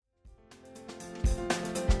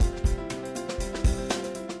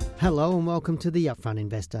Hello and welcome to The Upfront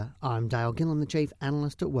Investor. I'm Dale Gillham, the Chief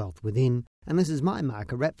Analyst at Wealth Within, and this is my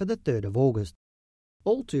market wrap for the 3rd of August.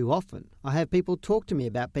 All too often, I have people talk to me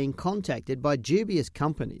about being contacted by dubious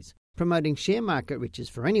companies promoting share market riches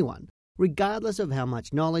for anyone, regardless of how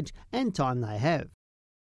much knowledge and time they have.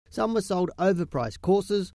 Some were sold overpriced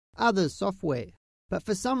courses, others software, but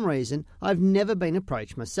for some reason I've never been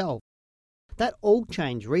approached myself. That all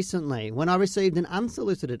changed recently when I received an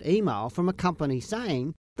unsolicited email from a company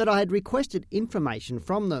saying that I had requested information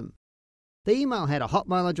from them. The email had a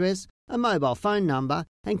Hotmail address, a mobile phone number,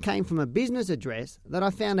 and came from a business address that I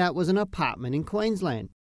found out was an apartment in Queensland.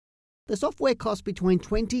 The software cost between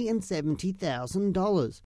 $20,000 and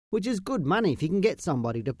 $70,000, which is good money if you can get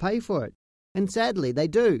somebody to pay for it. And sadly, they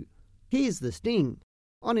do. Here's the sting.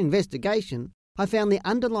 On investigation, I found the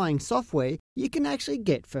underlying software you can actually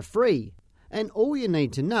get for free. And all you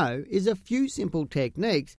need to know is a few simple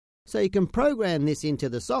techniques so you can program this into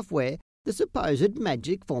the software, the supposed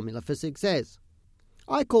magic formula for success.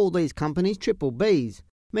 I call these companies triple Bs,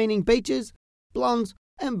 meaning beaches, blondes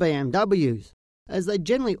and BMWs, as they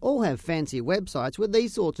generally all have fancy websites with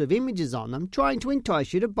these sorts of images on them trying to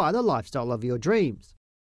entice you to buy the lifestyle of your dreams.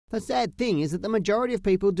 The sad thing is that the majority of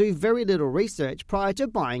people do very little research prior to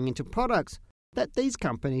buying into products that these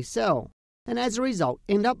companies sell, and as a result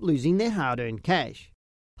end up losing their hard-earned cash.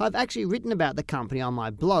 I've actually written about the company on my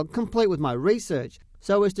blog, complete with my research,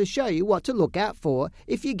 so as to show you what to look out for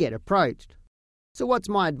if you get approached. So what's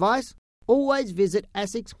my advice? Always visit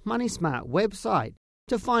ASIC's Money Smart website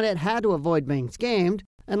to find out how to avoid being scammed,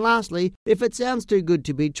 and lastly, if it sounds too good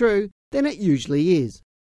to be true, then it usually is.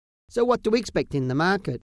 So what do we expect in the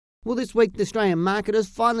market? Well, this week the Australian market has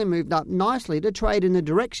finally moved up nicely to trade in the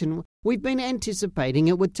direction we've been anticipating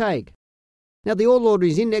it would take. Now, the All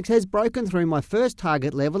Ordinaries Index has broken through my first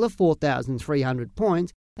target level of 4,300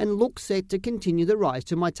 points and looks set to continue the rise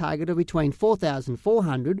to my target of between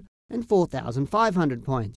 4,400 and 4,500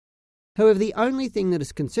 points. However, the only thing that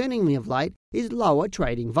is concerning me of late is lower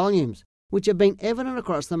trading volumes, which have been evident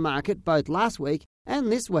across the market both last week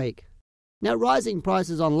and this week. Now, rising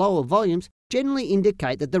prices on lower volumes generally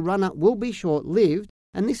indicate that the run-up will be short-lived,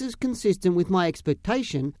 and this is consistent with my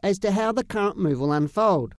expectation as to how the current move will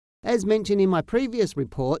unfold. As mentioned in my previous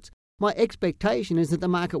reports, my expectation is that the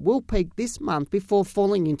market will peak this month before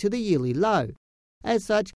falling into the yearly low. As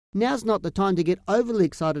such, now's not the time to get overly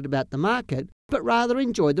excited about the market, but rather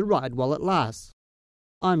enjoy the ride while it lasts.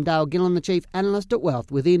 I'm Dale Gillham, the Chief Analyst at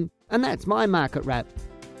Wealth Within, and that's my market wrap.